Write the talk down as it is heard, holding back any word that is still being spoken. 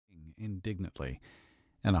indignantly,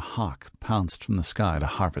 and a hawk pounced from the sky to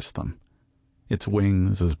harvest them, its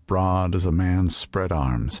wings as broad as a man's spread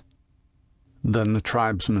arms. Then the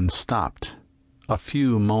tribesmen stopped. A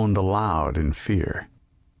few moaned aloud in fear.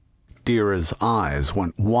 Dira's eyes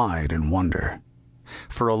went wide in wonder.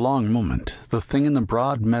 For a long moment, the thing in the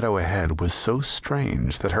broad meadow ahead was so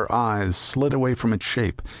strange that her eyes slid away from its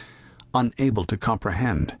shape, unable to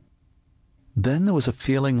comprehend. Then there was a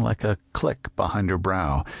feeling like a click behind her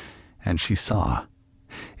brow, and she saw.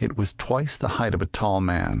 It was twice the height of a tall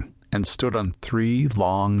man, and stood on 3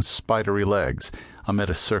 long, spidery legs amid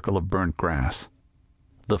a circle of burnt grass.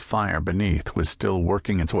 The fire beneath was still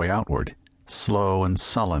working its way outward, slow and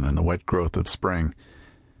sullen in the wet growth of spring.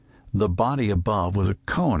 The body above was a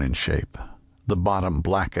cone in shape, the bottom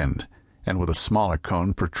blackened, and with a smaller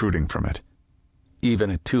cone protruding from it. Even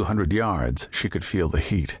at 200 yards, she could feel the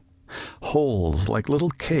heat. Holes like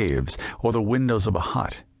little caves or the windows of a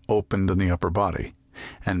hut opened in the upper body,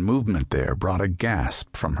 and movement there brought a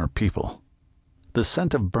gasp from her people. The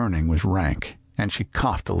scent of burning was rank, and she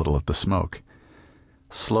coughed a little at the smoke.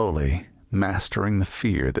 Slowly, mastering the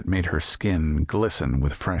fear that made her skin glisten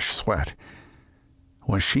with fresh sweat.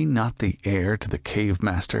 Was she not the heir to the cave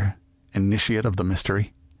master, initiate of the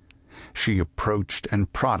mystery? She approached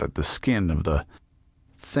and prodded the skin of the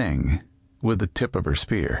thing with the tip of her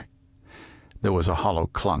spear. There was a hollow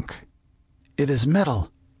clunk. "It is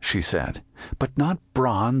metal," she said, "but not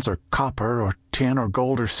bronze or copper or tin or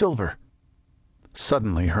gold or silver."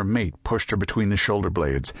 Suddenly her mate pushed her between the shoulder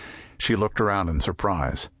blades. She looked around in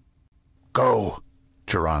surprise. "Go,"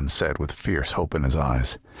 Geron said with fierce hope in his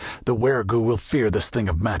eyes. "The Weregu will fear this thing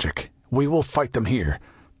of magic. We will fight them here.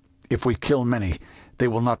 If we kill many, they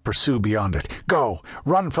will not pursue beyond it. Go!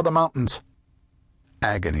 Run for the mountains!"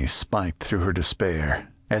 Agony spiked through her despair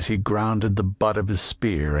as he grounded the butt of his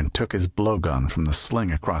spear and took his blowgun from the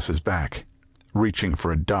sling across his back, reaching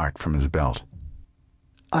for a dart from his belt.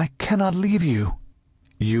 "I cannot leave you."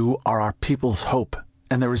 "You are our people's hope,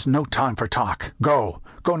 and there is no time for talk. Go!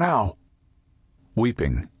 Go now!"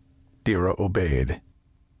 Weeping, Dira obeyed.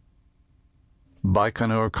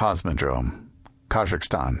 Baikonur Cosmodrome,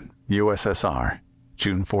 Kazakhstan, USSR,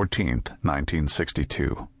 June 14th,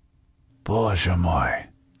 1962. "Боже мой,"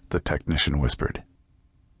 the technician whispered.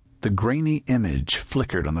 The grainy image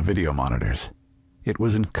flickered on the video monitors. It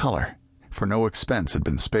was in color, for no expense had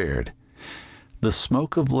been spared. The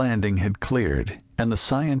smoke of landing had cleared, and the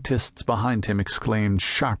scientists behind him exclaimed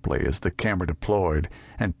sharply as the camera deployed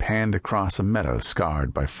and panned across a meadow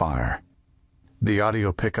scarred by fire. The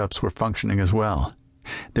audio pickups were functioning as well.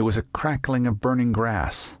 There was a crackling of burning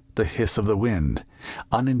grass, the hiss of the wind,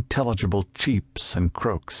 unintelligible cheeps and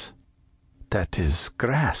croaks. "That is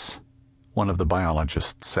grass," one of the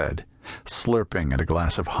biologists said, slurping at a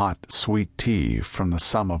glass of hot, sweet tea from the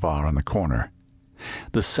samovar in the corner.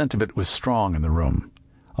 The scent of it was strong in the room,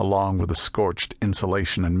 along with the scorched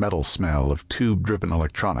insulation and metal smell of tube-driven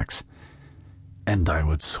electronics. "And I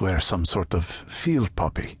would swear some sort of field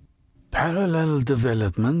poppy." "Parallel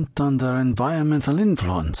development under environmental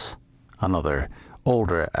influence," another,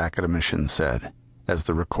 older academician said, as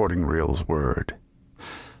the recording reels whirred.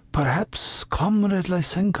 "Perhaps Comrade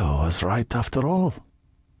Lysenko was right after all."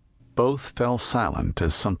 Both fell silent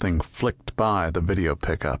as something flicked by the video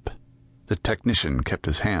pickup. The technician kept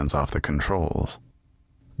his hands off the controls.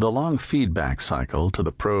 The long feedback cycle to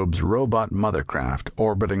the probe's robot mothercraft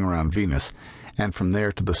orbiting around Venus, and from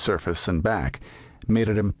there to the surface and back, made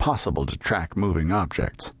it impossible to track moving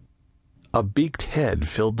objects. A beaked head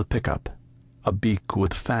filled the pickup, a beak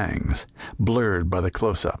with fangs, blurred by the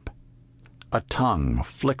close-up. A tongue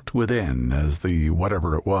flicked within as the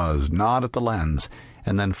whatever it was gnawed at the lens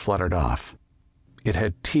and then fluttered off. It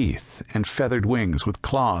had teeth and feathered wings with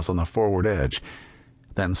claws on the forward edge.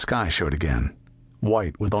 Then sky showed again,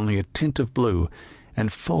 white with only a tint of blue,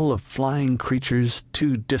 and full of flying creatures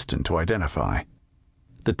too distant to identify.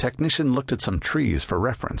 The technician looked at some trees for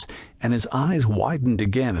reference, and his eyes widened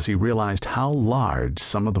again as he realized how large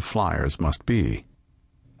some of the flyers must be.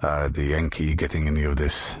 "Are the Yankee getting any of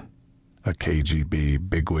this?" a KGB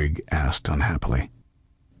bigwig asked unhappily.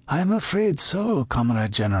 "I am afraid so,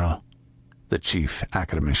 Comrade General," the chief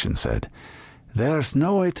academician said. "There's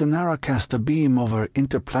no way to narrowcast a beam over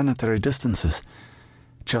interplanetary distances,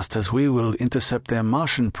 just as we will intercept their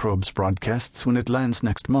Martian probe's broadcasts when it lands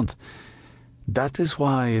next month. That is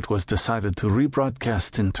why it was decided to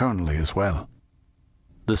rebroadcast internally as well."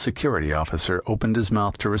 The security officer opened his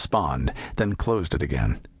mouth to respond, then closed it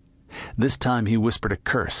again. This time he whispered a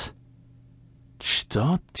curse.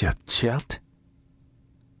 "Что за черт?"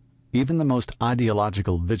 Even the most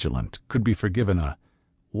ideological vigilant could be forgiven a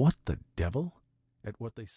 "what the devil?" at what they